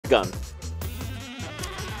gun.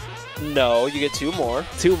 No, you get 2 more.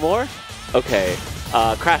 2 more? Okay.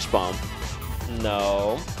 Crash bomb.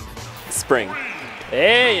 No. Spring.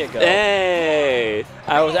 There you go. Hey!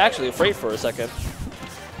 I was actually afraid for a second.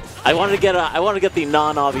 I wanted to get the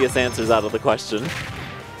non-obvious answers out of the question.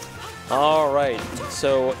 All right.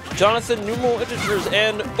 So Jonathan, numeral integers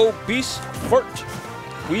and obese fart.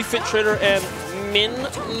 Wii Fit Trader and Min.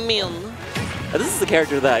 Now, this is a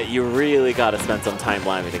character that you really got to spend some time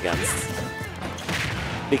labbing against.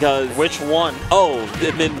 Because Which one? Oh,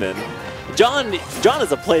 Min. John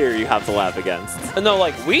is a player you have to lab against. No,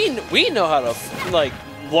 like we know how to like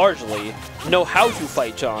largely know how to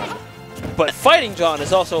fight John, but fighting John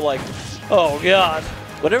is also like, oh god.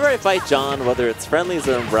 Whenever I fight John, whether it's friendlies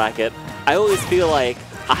or in bracket, I always feel like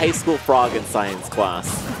a high school frog in science class.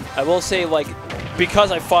 I will say, like,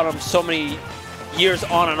 because I fought him so many years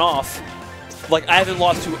on and off, like I haven't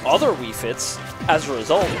lost to other Wii Fits as a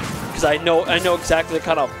result, because I know exactly the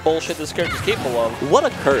kind of bullshit this character's capable of. What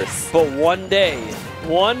a curse! But one day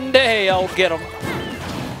I'll get him.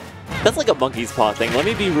 That's like a monkey's paw thing. Let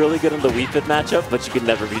me be really good in the Wii Fit matchup, but you can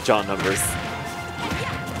never beat John numbers.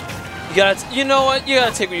 You know what? You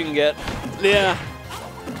gotta take what you can get. Yeah.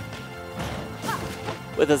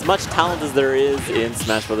 With as much talent as there is in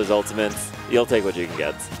Smash Bros. Ultimate, you'll take what you can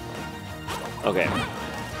get. Okay.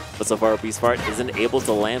 But so far, obesefart isn't able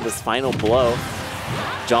to land this final blow.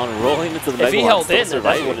 John rolling into the Mega. If he held in, then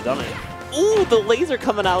that would have done it. Ooh, the laser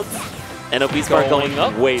coming out. And obesefart going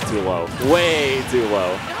up. Way too low. Way too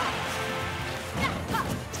low.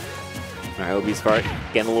 Alright, obesefart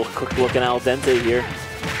getting a little quick looking al dente here.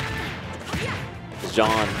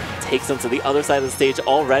 John takes him to the other side of the stage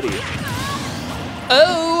already.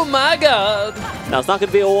 Oh my god! Now, it's not going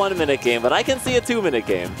to be a 1-minute game, but I can see a 2-minute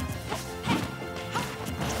game.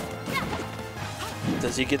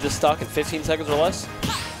 Does he get this stock in 15 seconds or less?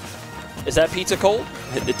 Is that pizza cold?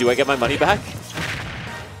 Do I get my money back?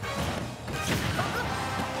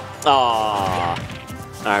 Aww.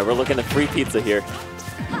 Alright, we're looking at free pizza here.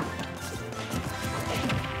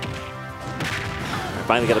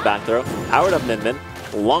 Finally got a back throw. Powered up Min.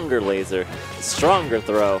 Longer laser. Stronger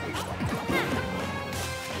throw.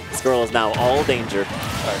 This girl is now all danger.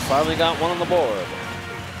 Alright, finally got one on the board.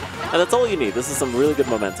 And that's all you need. This is some really good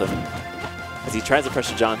momentum. As he tries to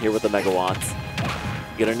pressure John here with the megawatts.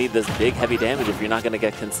 You're going to need this big, heavy damage if you're not going to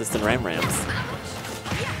get consistent Ram-Rams.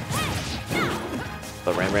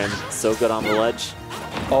 But Ram-Ram so good on the ledge.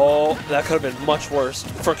 Oh, that could have been much worse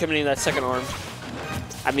for committing that second arm.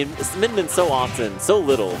 I mean, Min so often, so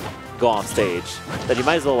little go off stage that you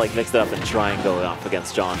might as well like mix it up and try and go off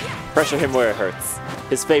against John. Pressure him where it hurts.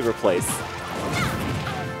 His favorite place.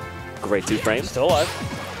 Great 2 frames. Still alive.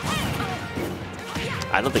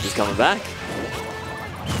 I don't think he's coming back.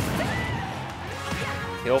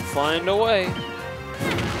 He'll find a way.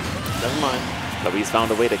 Never mind. But he's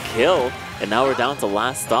found a way to kill, and now we're down to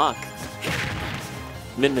last stock.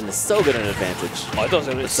 Min is so good at an advantage. Oh, I thought it was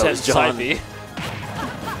going to So send is John. side B.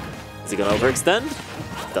 Is he going to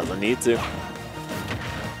overextend? Doesn't need to.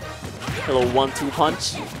 A little 1-2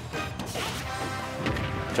 punch.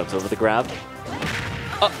 Jumps over the grab.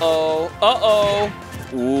 Uh-oh. Uh-oh.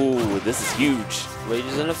 Ooh, this is huge. Rage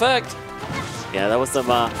is in effect. Yeah, that was some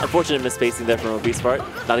unfortunate misspacing there from obesefart.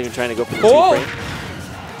 Not even trying to go for the 2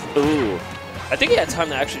 frame. Ooh. I think he had time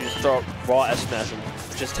to actually just throw raw S smash and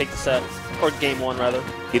just take the set. Or game 1, rather.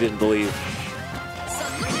 He didn't believe.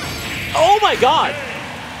 Oh my god!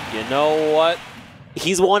 You know what?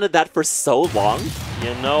 He's wanted that for so long.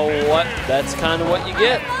 You know what? That's kind of what you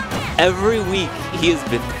get. Every week, he has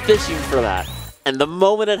been fishing for that. And the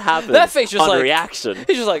moment it happens, that face just on like, reaction.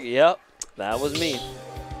 He's just like, yep, that was me.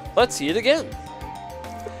 Let's see it again.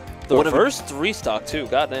 The reverse 3 stock, too.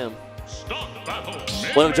 Goddamn.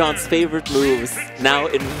 One of John's favorite moves, now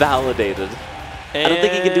invalidated. And I don't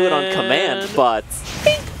think he can do it on command, but...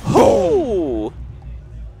 Oh!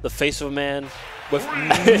 The face of a man with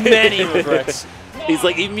many regrets. He's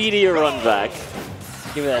like, immediate run back.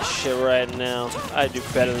 Give me that shit right now. I do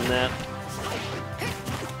better than that.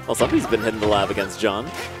 Well, somebody's been hitting the lab against John.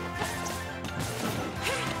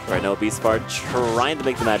 Right now, obesefart trying to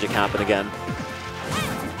make the magic happen again.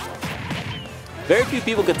 Very few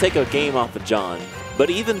people can take a game off of John, but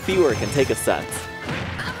even fewer can take a set.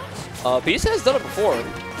 Beast has done it before.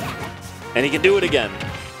 And he can do it again.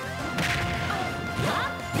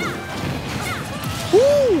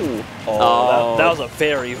 Woo! Oh, that was a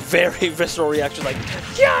very, very visceral reaction. Like,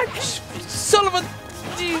 yeah, son of a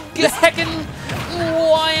heckin'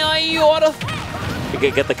 why I oughta. You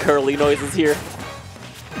can get the curly noises here.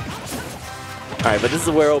 All right, but this is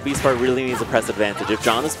where obesefart really needs a press advantage. If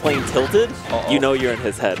John is playing tilted, you know you're in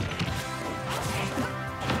his head.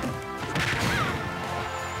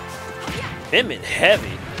 Him in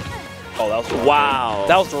heavy. Oh, that was the wrong wow. hit.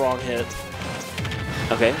 That was the wrong hit.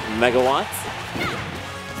 Okay,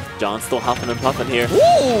 megawatts. John's still huffing and puffing here.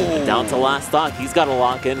 Ooh. Down to last stock. He's got to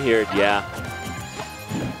lock in here. Yeah.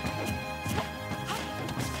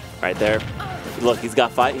 Right there. Look, he's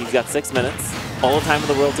got 6 minutes. All the time in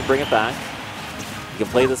the world to bring it back. You can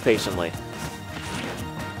play this patiently.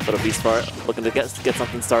 But obesefart looking to get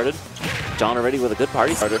something started. John already with a good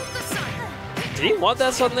party starter. Did he want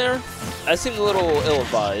that on there? That seems a little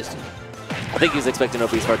ill-advised. I think he's expecting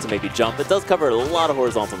obesefart to maybe jump. It does cover a lot of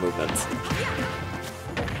horizontal movements.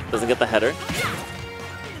 Doesn't get the header.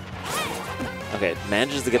 Okay,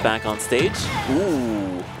 manages to get back on stage.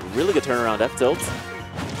 Ooh, really good turnaround F tilt.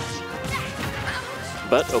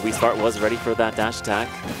 But obesefart was ready for that dash attack.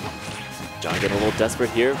 John getting a little desperate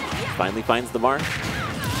here. Finally finds the mark.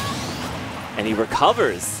 And he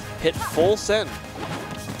recovers. Hit full send.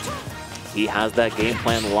 He has that game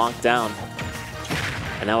plan locked down.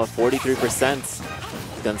 And now at 43%,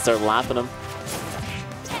 he's going to start lapping him.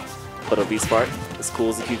 But obesefart is cool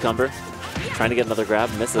as a cucumber. Trying to get another grab,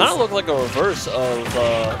 misses. Kind of looked like a reverse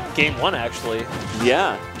of game 1, actually.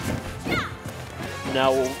 Yeah.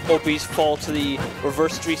 Now Obese fall to the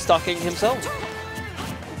reverse 3-stocking himself.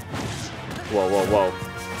 Whoa, whoa, whoa.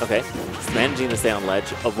 Okay, he's managing to stay on ledge.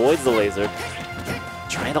 Avoids the laser.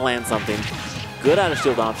 Trying to land something. Good out of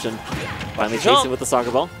shield option. Finally chasing with the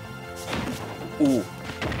soccer ball. Ooh.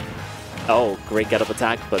 Oh, great get-up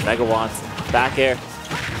attack, but megawatts. Back air.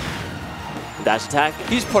 Dash attack.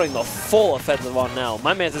 He's putting the full offensive on now.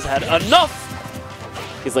 My man has had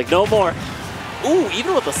enough! He's like, no more. Ooh,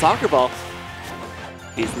 even with the soccer ball.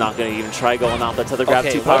 He's not going to even try going out that tether grab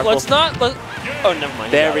too powerful. Let's not. Oh, never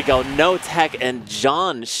mind. There we go. No tech, and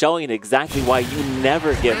John showing exactly why you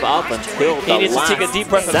never give up until the last He needs to take a deep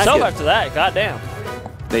breath himself after that. Goddamn.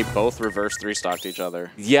 They both reverse 3-stocked each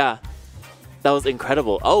other. Yeah. That was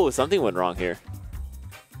incredible. Oh, something went wrong here.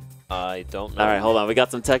 I don't know. All right, hold on. We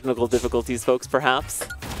got some technical difficulties, folks, perhaps.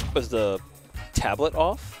 Was the tablet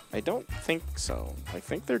off? I don't think so. I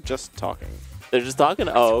think they're just talking. They're just talking?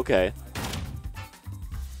 Oh, okay.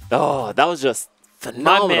 Oh, that was just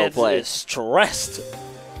phenomenal My man play. is stressed.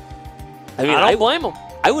 I mean, I don't blame him.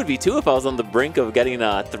 I would be too if I was on the brink of getting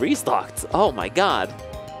 3-stocked. Oh my god.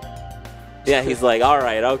 Yeah, he's like, all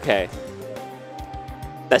right, okay.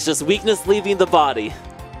 That's just weakness leaving the body.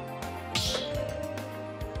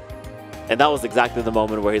 And that was exactly the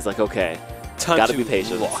moment where he's like, okay, gotta be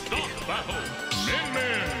patient.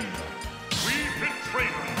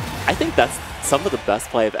 I think that's some of the best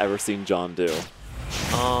play I've ever seen John do.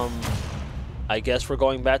 I guess we're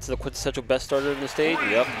going back to the quintessential best starter in the stage.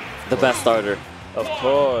 Yep. The best starter. Of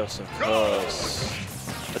course, of course.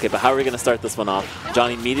 Okay, but how are we going to start this one off?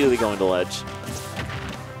 John immediately going to ledge.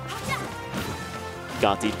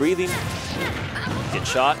 Got deep breathing. Get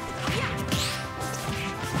shot.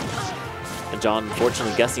 And John,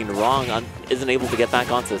 unfortunately, guessing wrong, isn't able to get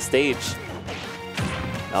back onto the stage.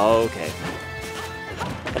 Okay.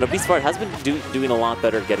 And obesefart has been doing a lot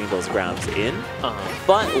better getting those grabs in.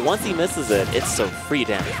 But once he misses it, it's so free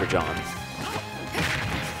damage for John.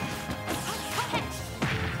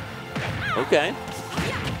 Okay.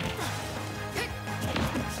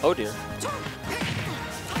 Oh dear.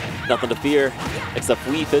 Nothing to fear except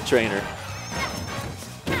Wii Fit Trainer.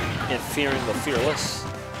 And fearing the fearless.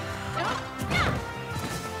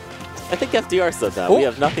 I think FDR said that. Ooh. We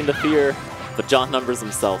have nothing to fear but John Numbers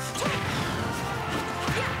himself.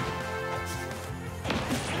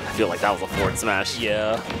 I feel like that was a forward smash.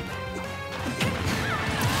 Yeah.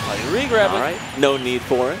 Re-grab it. All right, no need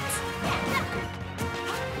for it.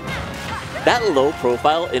 That low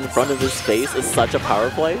profile in front of his face is such a power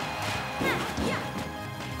play.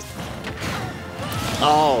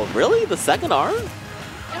 Oh, really? The second arm?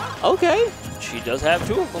 Okay. She does have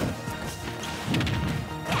 2 of them.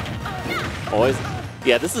 Always.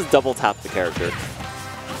 Yeah, this is double tap the character.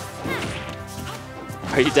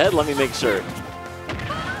 Are you dead? Let me make sure.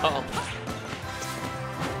 Uh-oh.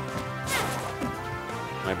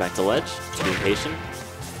 Right back to ledge. Being patient.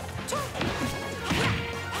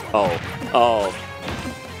 Oh. Oh.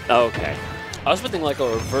 Okay. I was expecting like a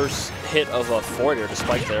reverse hit of a forward to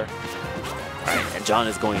spike there. All right, and John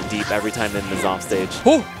is going deep every time in his off stage.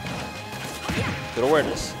 Whew. Good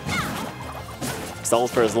awareness. Stalled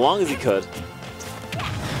for as long as he could.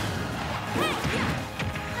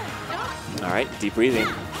 All right, deep breathing.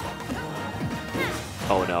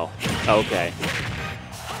 Oh no. Okay.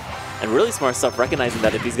 And really smart stuff, recognizing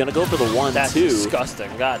that if he's gonna go for the 1-2, That's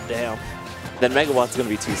disgusting. God damn. then Megawatt's going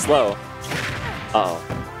to be too slow. Uh-oh.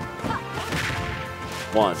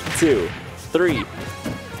 1, 2, 3.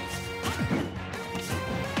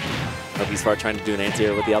 obesefart trying to do an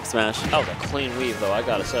anti-air with the up smash. That was a clean weave, though, I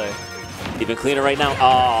gotta say. Even cleaner right now.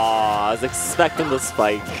 Oh, I was expecting the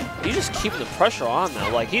spike. He's just keeping the pressure on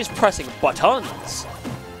now. Like, he's pressing buttons.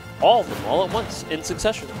 All of them, all at once, in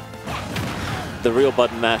succession. The real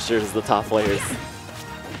button masters, the top players.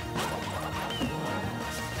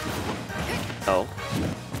 Oh.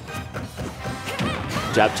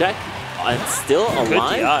 Jab check. And still alive? Good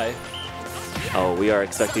DI. Oh, we are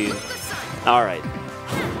expecting... All right.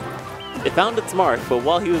 It found its mark, but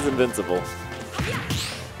while he was invincible.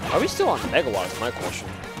 Are we still on Megawatt is my question.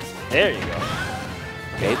 There you go.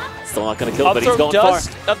 Okay, still not going to kill, but he's going far.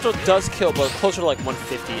 Up throw does kill, but closer to like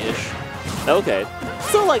 150-ish. Okay.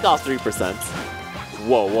 Still like off 3%.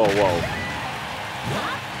 Whoa, whoa, whoa.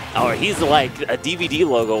 Oh, he's like a DVD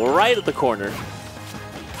logo right at the corner.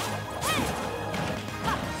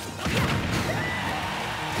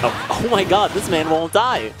 Oh my god, this man won't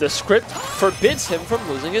die. The script forbids him from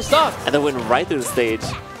losing his stock. And then went right through the stage.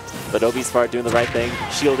 But obesefart doing the right thing,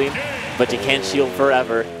 shielding, but you can't shield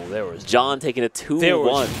forever. There was John taking a 2-1. There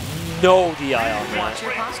was no DI on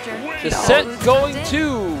that. The set going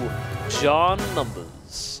to John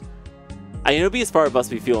Numbers. I mean, obesefart must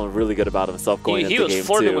be feeling really good about himself going into the game, too. He was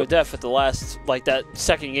flirting with death at the last, like that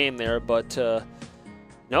second game there, but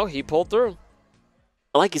no, he pulled through.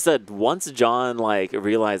 Like you said, once John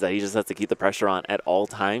realized that he just has to keep the pressure on at all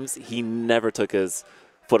times, he never took his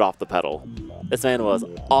foot off the pedal. This man was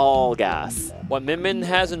all gas. What Min Min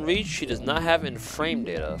has in reach, she does not have in frame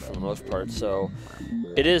data for the most part, so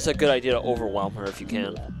it is a good idea to overwhelm her if you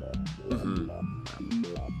can.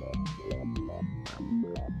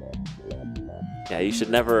 Yeah, you should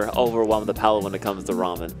never overwhelm the palate when it comes to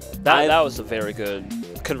ramen. That was a very good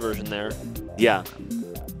conversion there. Yeah,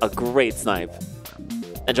 a great snipe.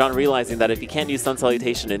 And John realizing that if you can't use Sun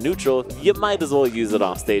Salutation in neutral, you might as well use it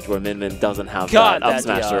off stage where Min Min doesn't have that up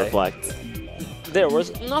smash to reflect. There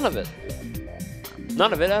was none of it.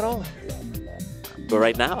 None of it at all. But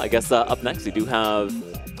right now, I guess up next we do have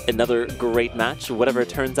another great match, whatever it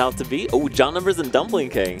turns out to be. Oh, John Numbers and Dumpling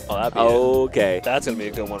King. Oh, that'd be okay. That's going to be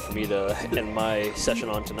a good one for me to end my session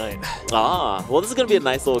on tonight. Ah, well, this is going to be a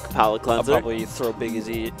nice little palate cleanser. I'll probably throw Big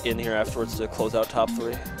Izzy in here afterwards to close out top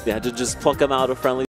 3. Yeah, to just pluck him out of friendly